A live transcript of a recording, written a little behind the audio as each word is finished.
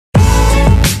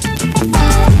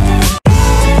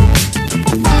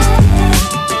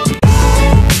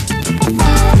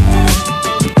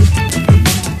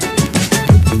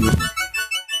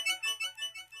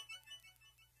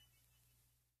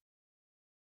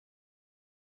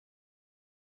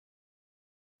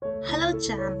Hello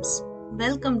champs,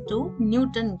 welcome to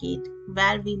Newton Gate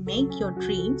where we make your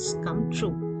dreams come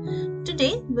true.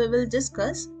 Today we will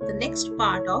discuss the next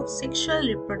part of sexual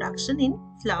reproduction in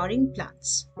flowering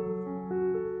plants.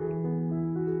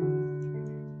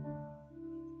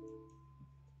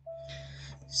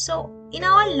 So in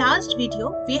our last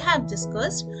video we have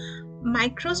discussed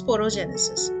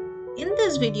microsporogenesis. In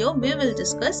this video we will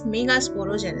discuss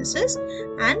megasporogenesis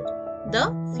and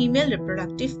the female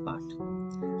reproductive part.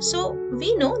 So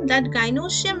we know that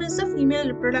gynoecium is the female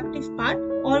reproductive part,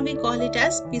 or we call it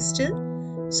as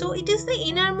pistil. So it is the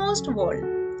innermost wall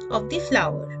of the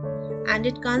flower and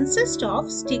it consists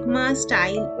of stigma,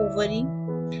 style, ovary.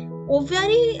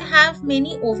 Ovary have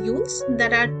many ovules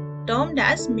that are termed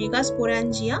as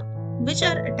megasporangia, which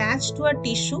are attached to a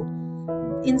tissue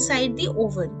inside the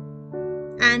ovary.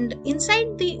 And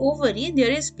inside the ovary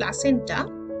there is placenta,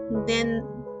 then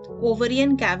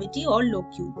ovarian cavity or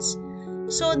locules.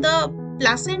 So the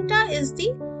placenta is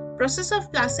the process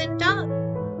of placenta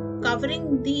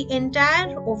covering the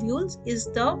entire ovules is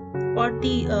the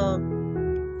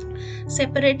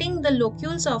separating the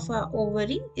locules of a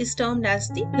ovary is termed as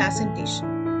the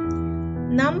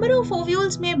placentation. Number of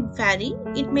ovules may vary.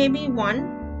 It may be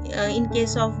one in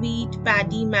case of wheat,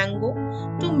 paddy, mango,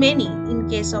 to many in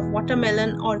case of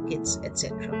watermelon, orchids,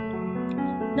 etc.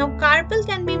 Now carpel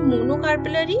can be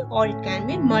monocarpellary or it can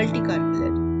be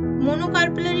multicarpellary.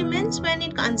 Monocarpellary means when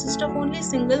it consists of only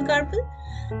single carpel,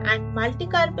 and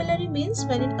multicarpellary means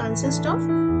when it consists of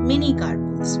many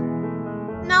carpels.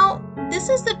 Now this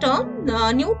is the term,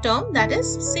 the new term, that is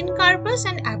syncarpous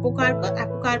and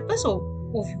apocarpous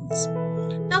ovules.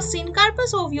 Now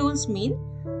syncarpous ovules mean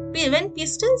when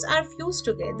pistils are fused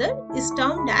together is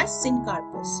termed as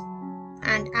syncarpous,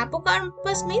 and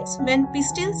apocarpous means when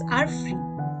pistils are free.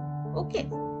 Okay.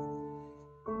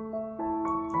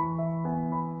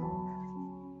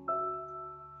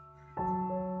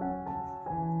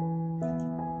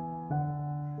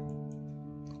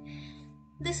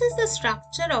 This is the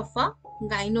structure of a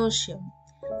gynoecium.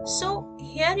 So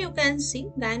here you can see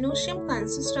gynoecium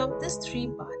consists of these three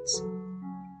parts.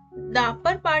 The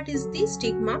upper part is the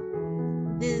stigma.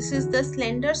 This is the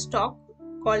slender stalk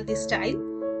called the style,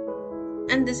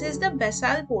 and this is the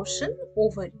basal portion,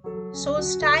 ovary. So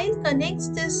style connects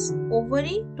this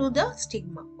ovary to the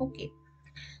stigma. Okay.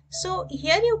 So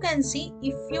here you can see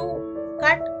if you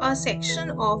cut a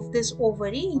section of this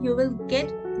ovary, you will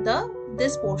get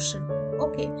this portion.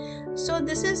 Okay, so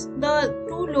this is the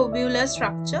two lobular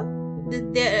structure.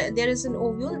 There is an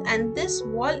ovule, and this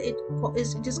wall it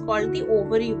is called the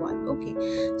ovary wall. Okay,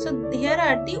 so here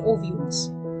are the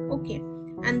ovules. Okay,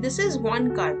 and this is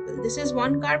one carpel. This is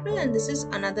one carpel and this is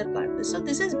another carpel. So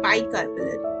this is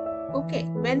bicarpellary. Okay,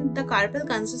 when the carpel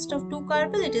consists of two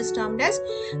carpel, it is termed as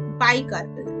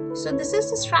bicarpellary. So this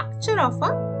is the structure of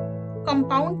a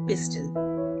compound pistil.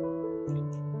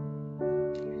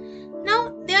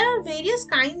 Now there are various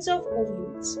kinds of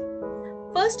ovules.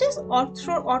 First is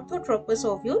orthotropous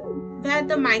ovule, where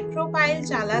the micropyle,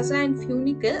 chalaza and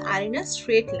funicle are in a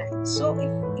straight line. So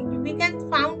we can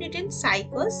found it in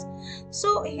cycas.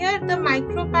 So here the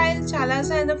micropyle,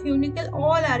 chalaza and the funicle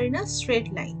all are in a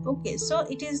straight line. Okay, so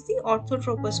it is the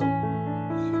orthotropous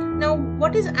ovule. Now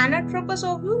what is anatropous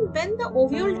ovule? When the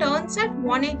ovule turns at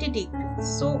 180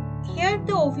 degrees. So here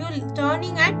the ovule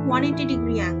turning at 180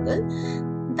 degree angle,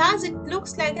 thus it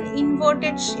looks like an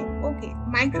inverted shape. Okay,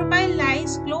 micropyle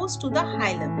lies close to the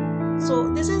hilum.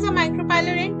 So this is the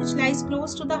micropylar end which lies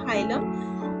close to the hilum,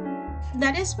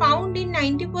 that is found in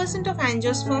 90% of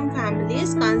angiosperm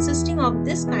families consisting of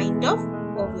this kind of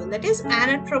ovule, that is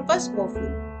anatropous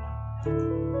ovule.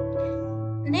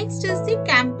 Next is the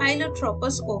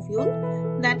campylotropous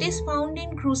ovule, that is found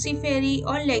in cruciferae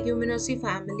or leguminosae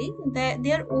family.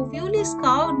 Their ovule is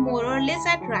curved more or less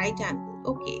at right angle.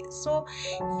 Okay, so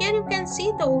here you can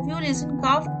see the ovule is in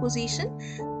curved position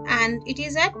and it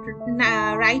is at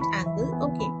right angle.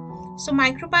 Okay, so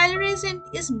micropylar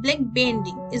is like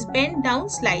bending, is bent down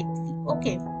slightly.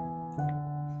 Okay.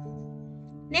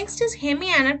 Next is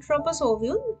hemianatropous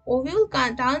ovule. Ovule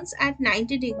turns at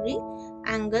 90 degree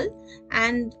angle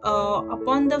and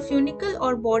upon the funicle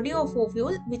or body of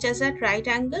ovule which is at right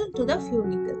angle to the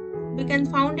funicle. We can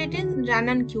find it in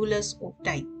ranunculus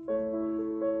type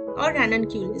or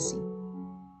ranunculaceae.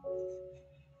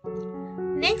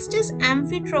 Next is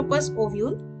amphitropous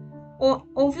ovule.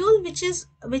 Ovule which is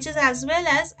as well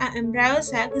as an embryo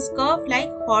sac is curved like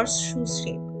horseshoe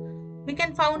shape. We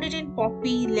can find it in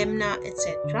poppy, lemna,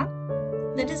 etc.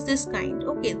 That is this kind.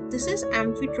 Okay, this is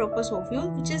amphitropous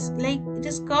ovule which is like, it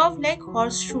is curved like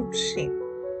horseshoe shape.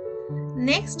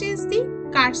 Next is the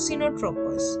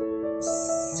carcinotropous.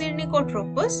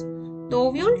 Cbse-Isc, the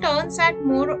ovule turns at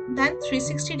more than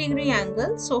 360-degree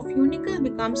angle, so funicle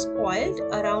becomes coiled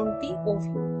around the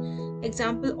ovule.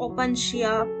 Example,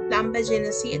 opuntia, Lamborghini,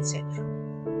 etc.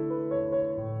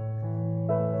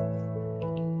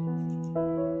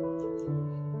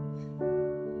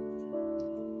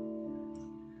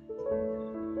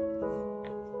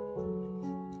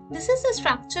 This is the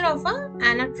structure of an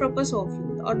anatropous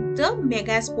ovule or the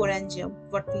megasporangium,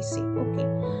 what we say. Okay,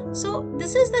 so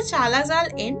this is the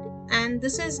chalazal end and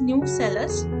this is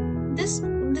nucellus. This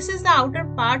is the outer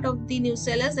part of the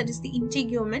nucellus, that is the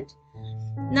integument.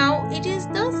 Now it is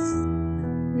the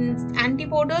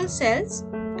antipodal cells,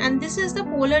 and this is the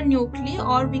polar nuclei,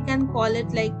 or we can call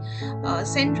it like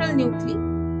central nuclei.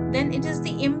 Then it is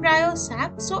the embryo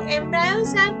sac. So embryo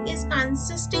sac is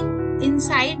consisting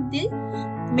inside the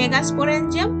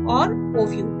megasporangium or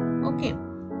ovule. Okay,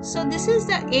 so this is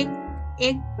the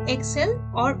egg cell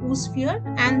or oosphere,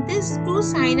 and these two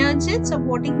synergids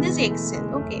supporting this egg cell.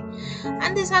 Okay,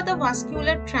 and these are the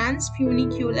vascular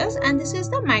transfuniculus, and this is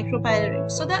the micropylar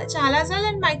end. So the chalazal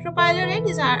and micropylar end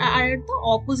are at the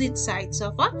opposite sides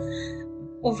of a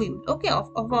ovule. Okay, of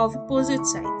opposite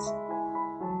sides.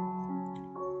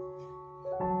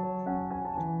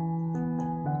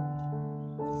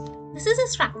 This is a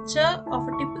structure of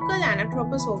a typical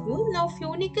anatropous ovule. Now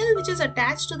funicle, which is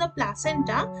attached to the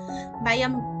placenta by a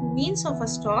means of a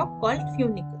stalk called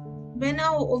funicle. When an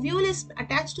ovule is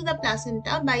attached to the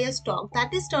placenta by a stalk,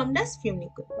 that is termed as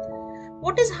funicle.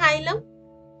 What is hilum?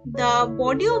 The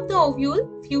body of the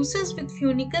ovule fuses with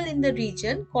funicle in the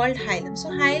region called hilum. So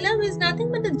hilum is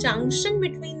nothing but the junction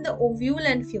between the ovule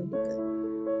and funicle.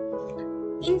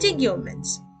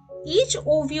 Integuments. Each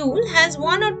ovule has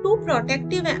one or two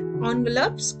protective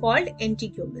envelopes called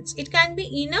integuments. It can be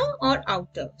inner or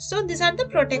outer. So these are the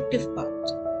protective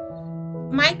part.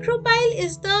 Micropyle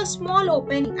is the small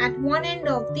opening at one end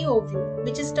of the ovule,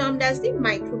 which is termed as the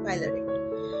micropylar end.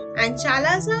 And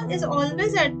chalaza is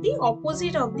always at the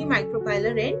opposite of the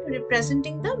micropylar end,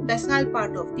 representing the basal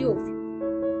part of the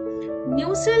ovule.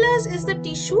 Nucellus is the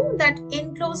tissue that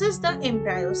encloses the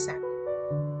embryo sac.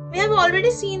 We have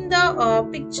already seen the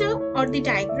picture or the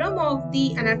diagram of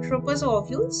the anatropous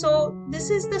ovule. So this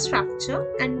is the structure,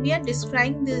 and we are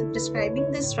describing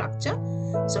this structure.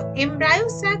 So embryo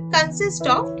sac consists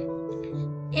of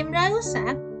embryo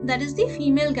sac, that is the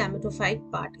female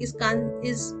gametophyte part, is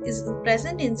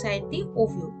present inside the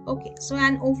ovule. Okay, so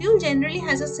an ovule generally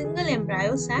has a single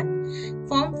embryo sac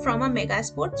formed from a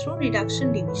megaspore through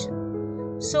reduction division.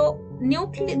 So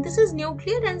this is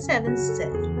nuclear and seventh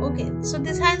cell. Okay, so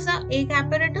this has a egg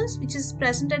apparatus which is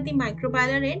present at the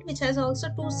micropylar end, which has also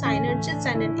two synergids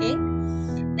and an egg.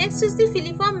 Next is the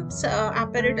filiform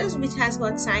apparatus, which has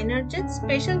got synergids,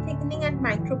 special thickening at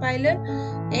micropylar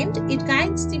end. It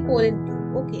guides the pollen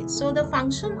tube. Okay, so the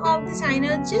function of the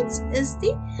synergids is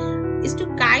to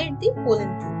guide the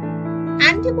pollen tube.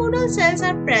 Antipodal cells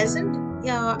are present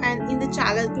and in the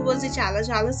towards the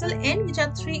chalazal end, which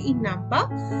are 3 in number,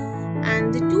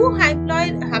 and the 2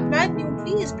 haploid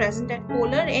nuclei is present at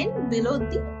polar end below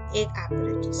the egg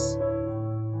apparatus.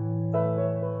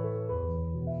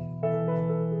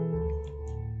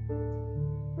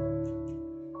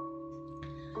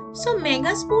 So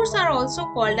megaspores are also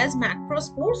called as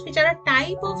macrospores, which are a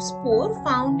type of spore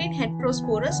found in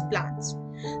heterosporous plants.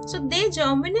 So they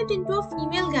germinate into a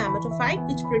female gametophyte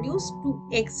which produce 2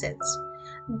 egg cells.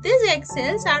 These egg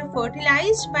cells are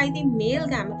fertilized by the male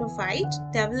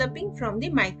gametophyte developing from the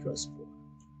microspore.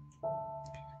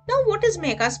 Now, what is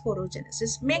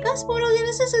megasporogenesis?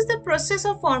 Megasporogenesis is the process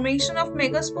of formation of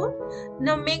megaspore.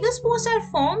 Now, megaspores are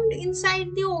formed inside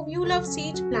the ovule of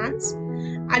seed plants.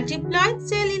 A diploid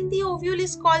cell in the ovule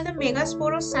is called the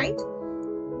megasporocyte.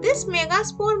 This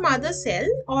megaspore mother cell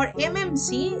or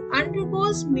MMC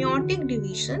undergoes meiotic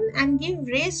division and gives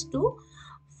rise to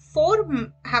 4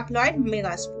 haploid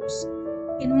megaspores.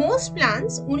 In most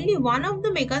plants, only one of the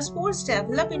megaspores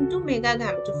develop into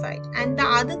megagametophyte and the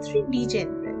other 3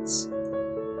 degenerates.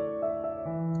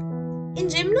 In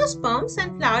gymnosperms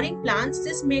and flowering plants,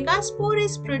 this megaspore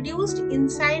is produced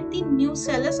inside the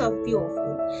nucellus of the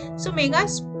ovule. So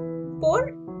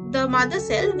megaspore, the mother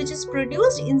cell, which is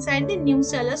produced inside the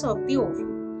nucellus of the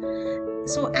ovule.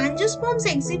 So angiosperms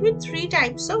exhibit 3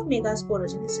 types of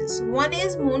megasporogenesis. One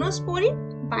is monosporic,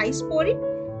 bisporic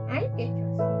and tetrasporic.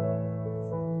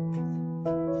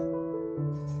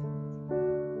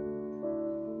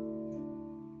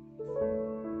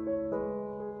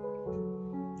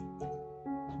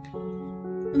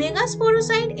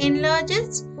 Megasporocyte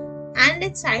enlarges and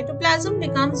its cytoplasm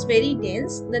becomes very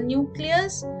dense. The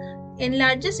nucleus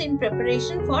enlarges in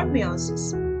preparation for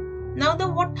meiosis. Now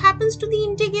what happens to the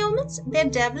intake gametes? They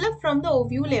develop from the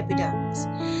ovule epidermis.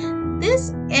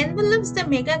 This envelops the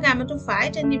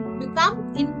megagametocyte and it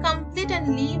becomes incomplete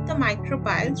and leave the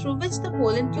micropyle through which the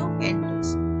pollen tube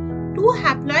enters. Two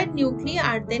haploid nuclei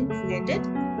are then created.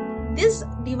 This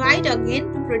divide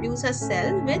again to produce a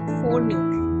cell with 4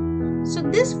 nuclei. So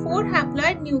this 4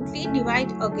 haploid nuclei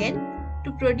divide again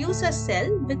to produce a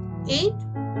cell with 8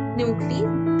 nuclei,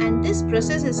 and this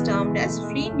process is termed as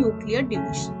free nuclear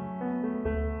division.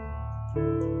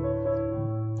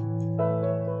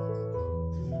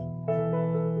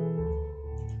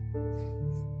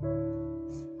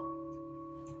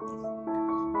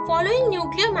 Following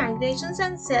nuclear migrations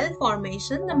and cell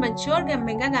formation, the mature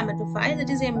megagametocyte, that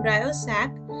is embryo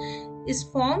sac, is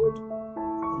formed,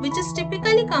 which is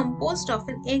typically composed of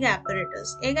an egg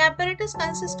apparatus. Egg apparatus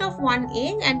consists of 1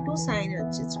 egg and 2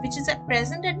 synergids, which is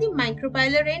present at the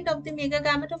micropylar end of the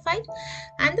megagametocyte,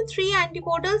 and the 3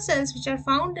 antipodal cells which are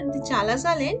found at the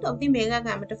chalazal end of the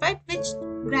megagametocyte, which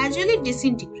gradually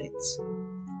disintegrates.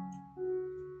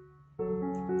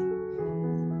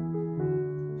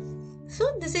 So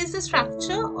this is the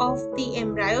structure of the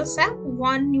embryo sac.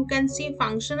 One, you can see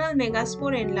functional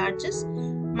megaspore enlarges,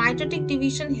 mitotic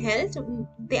division held,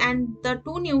 and the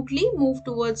 2 nuclei move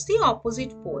towards the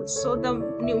opposite poles. So the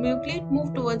nuclei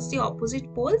move towards the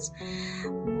opposite poles.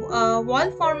 Wall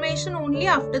formation only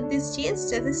after this change.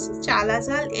 This is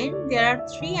chalazal end. There are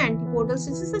 3 antipodals.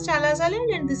 This is the chalazal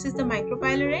end and this is the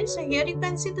micropylar end. So here you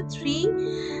can see the 3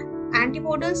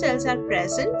 antipodal cells are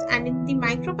present, and in the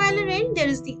micropylar end there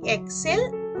is the egg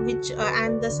cell which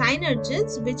and the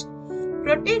synergids which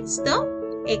protects the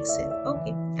egg cell.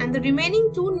 Okay, and the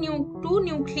remaining two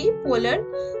nuclei polar,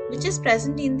 which is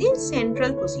present in the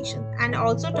central position and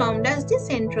also termed as the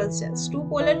central cells. 2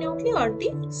 polar nuclei or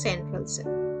the central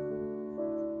cell.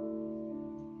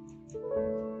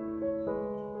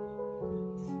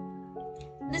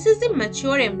 This is the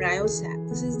mature embryo sac.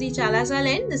 This is the chalazal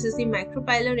end, this is the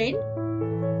micropylar end,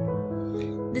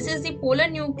 this is the polar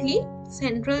nuclei,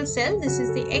 central cell, this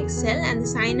is the egg cell and the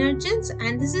synergids,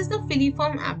 and this is the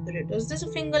filiform apparatus. This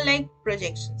is finger-like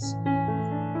projections.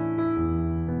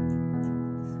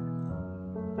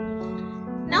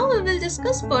 Now we will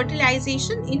discuss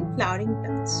fertilization in flowering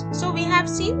plants. So we have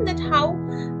seen that how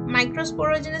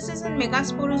microsporogenesis and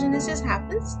megasporogenesis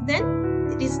happens. Then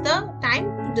it is the time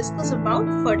to discuss about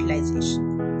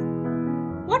fertilization.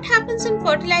 What happens in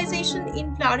fertilization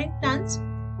in flowering plants?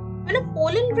 When a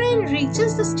pollen grain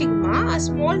reaches the stigma, a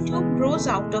small tube grows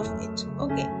out of it.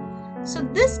 Okay, so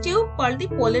this tube called the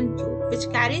pollen tube, which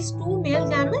carries 2 male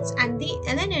gametes and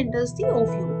then enters the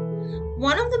ovule.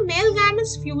 One of the male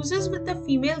gametes fuses with the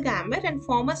female gamete and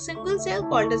form a single cell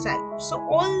called a zygote. So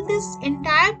all this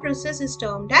entire process is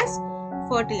termed as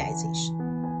fertilization.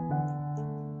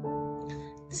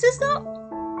 This is the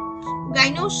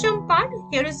gynoecium part.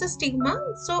 Here is the stigma.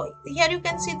 So here you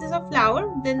can see this is a flower,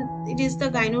 then it is the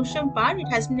gynoecium part. It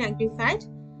has been magnified.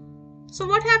 So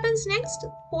what happens next?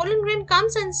 Pollen grain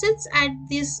comes and sits at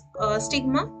this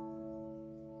stigma.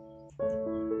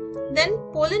 Then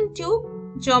pollen tube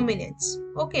germinates.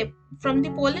 Okay, from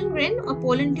the pollen grain a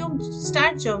pollen tube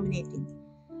starts germinating.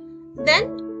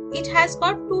 Then it has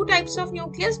got 2 types of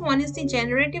nucleus. One is the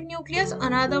generative nucleus,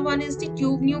 another one is the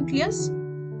tube nucleus.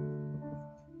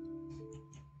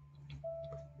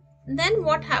 Then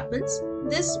what happens?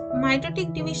 This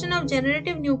mitotic division of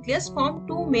generative nucleus form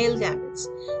 2 male gametes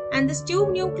and this tube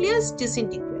nucleus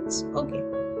disintegrates. Okay.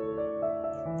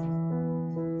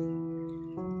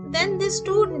 Then these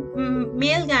 2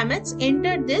 male gametes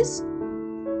enter this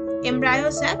embryo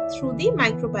sac through the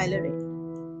micropylar end.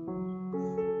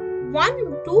 One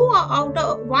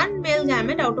male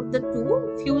gamete out of the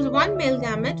 2 one male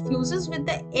gamete fuses with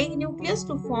the egg nucleus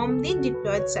to form the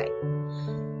diploid zygote.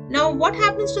 Now what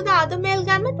happens to the other male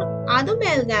gamete? Other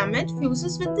male gamete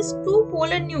fuses with these 2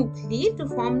 polar nuclei to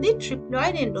form the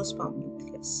triploid endosperm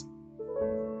nucleus.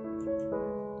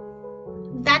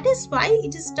 That is why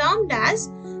it is termed as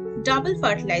double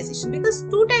fertilization, because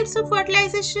 2 types of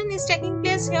fertilization is taking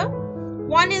place here.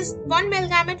 One male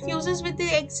gamete fuses with the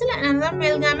egg cell and another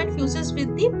male gamete fuses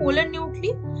with the polar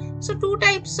nuclei. So 2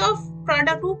 types of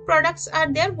two products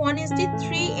are there. One is the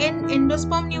 3N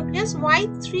endosperm nucleus. Why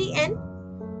 3N?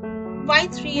 Why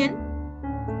 3N?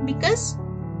 Because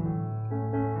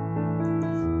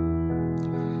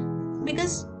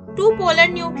 2 polar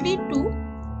nuclei 2.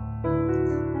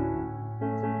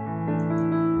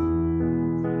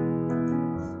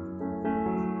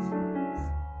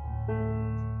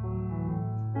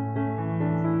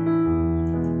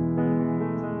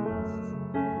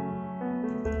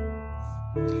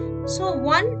 So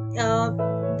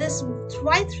this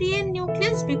why 3n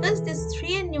nucleus? Because this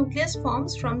 3n nucleus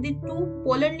forms from the two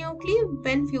polar nuclei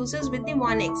when fuses with the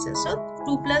one excess. So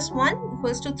 2 plus 1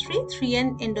 equals to 3,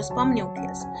 3n endosperm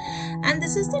nucleus. And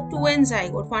this is the 2n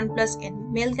zygote, 1 plus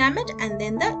n male gamete and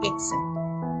then the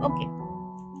Xn. Okay.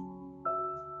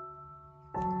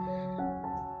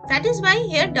 That is why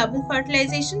here double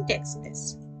fertilization takes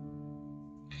place.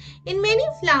 In many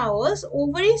flowers,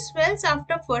 ovary swells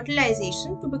after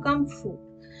fertilization to become fruit.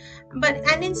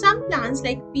 And in some plants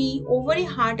like pea, ovary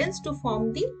hardens to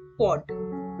form the pod.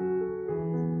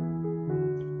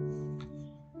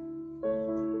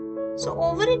 So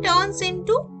ovary turns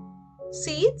into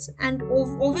seeds and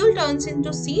ovule turns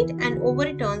into seed and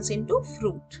ovary turns into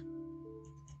fruit.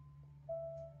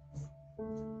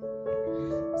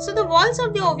 So the walls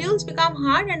of the ovules become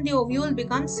hard and the ovule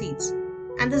becomes seeds.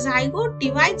 And the zygote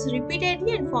divides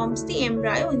repeatedly and forms the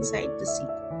embryo inside the seed.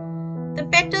 The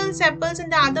petals, sepals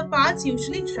and the other parts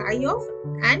usually dry up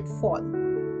and fall.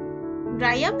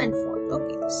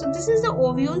 Okay, so this is the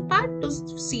ovule part to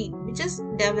seed which is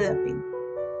developing.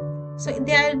 So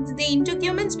the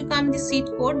integuments become the seed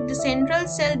coat, the central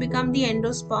cell becomes the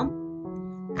endosperm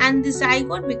and the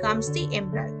zygote becomes the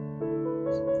embryo.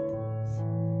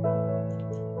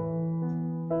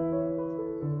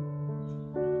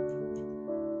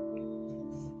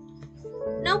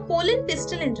 Now pollen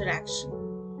pistil interaction.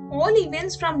 All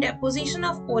events from deposition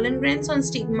of pollen grains on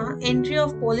stigma, entry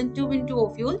of pollen tube into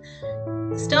ovule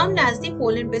is termed as the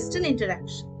pollen pistil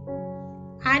interaction.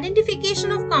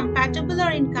 Identification of compatible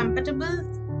or incompatible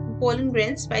pollen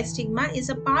grains by stigma is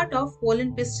a part of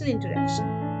pollen pistil interaction.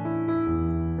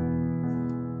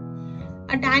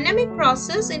 A dynamic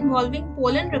process involving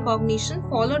pollen recognition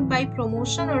followed by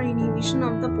promotion or inhibition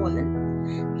of the pollen.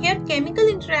 Here, chemical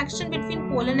interaction between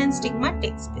pollen and stigma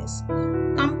takes place.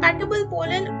 Compatible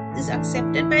pollen is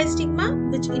accepted by stigma,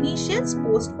 which initiates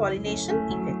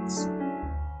post-pollination events.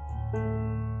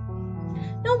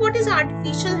 Now, what is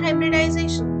artificial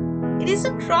hybridization? It is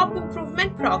a crop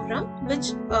improvement program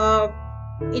which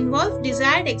involves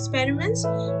desired experiments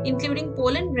including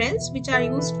pollen grains which are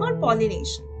used for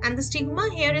pollination. And the stigma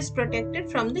here is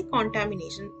protected from the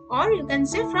contamination, or you can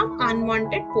say from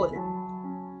unwanted pollen.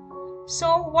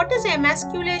 So what is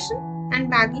emasculation and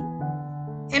bagging?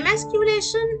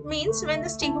 Emasculation means when the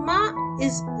stigma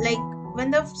is when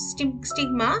the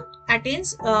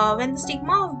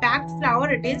stigma of bagged flower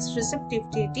attains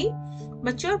receptivity,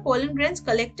 mature pollen grains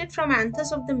collected from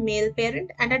anthers of the male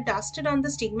parent and are dusted on the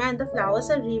stigma and the flowers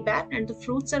are rebagged and the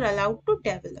fruits are allowed to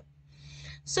develop.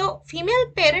 So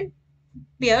female parent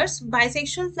bears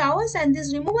bisexual flowers and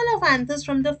this removal of anthers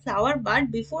from the flower bud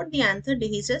before the anther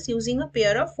dehisces using a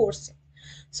pair of forceps.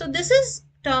 So this is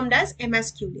termed as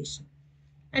emasculation.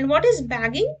 And what is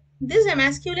bagging? These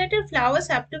emasculated flowers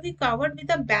have to be covered with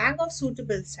a bag of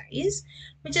suitable size,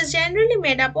 which is generally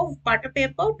made up of butter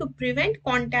paper to prevent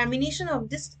contamination of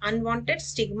this unwanted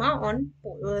stigma on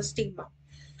stigma.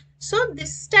 So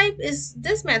this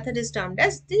method is termed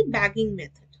as the bagging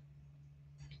method.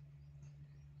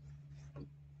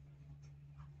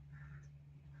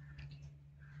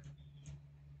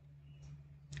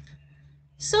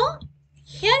 So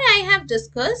here I have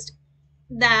discussed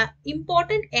the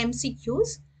important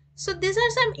MCQs. So these are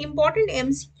some important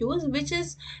MCQs which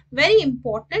is very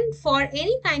important for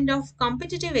any kind of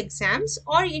competitive exams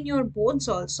or in your boards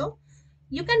also.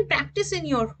 You can practice in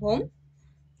your home.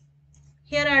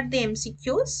 Here are the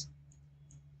MCQs.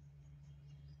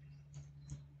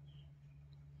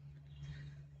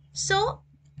 So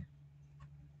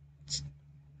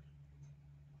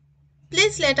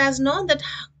please let us know that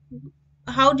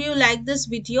how do you like this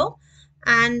video,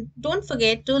 and don't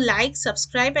forget to like,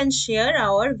 subscribe and share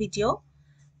our video.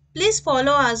 Please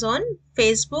follow us on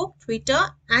Facebook,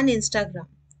 Twitter and Instagram.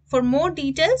 For more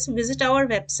details, visit our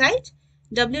website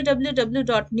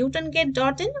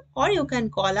www.newtongate.in or you can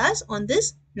call us on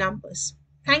these numbers.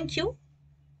 Thank you.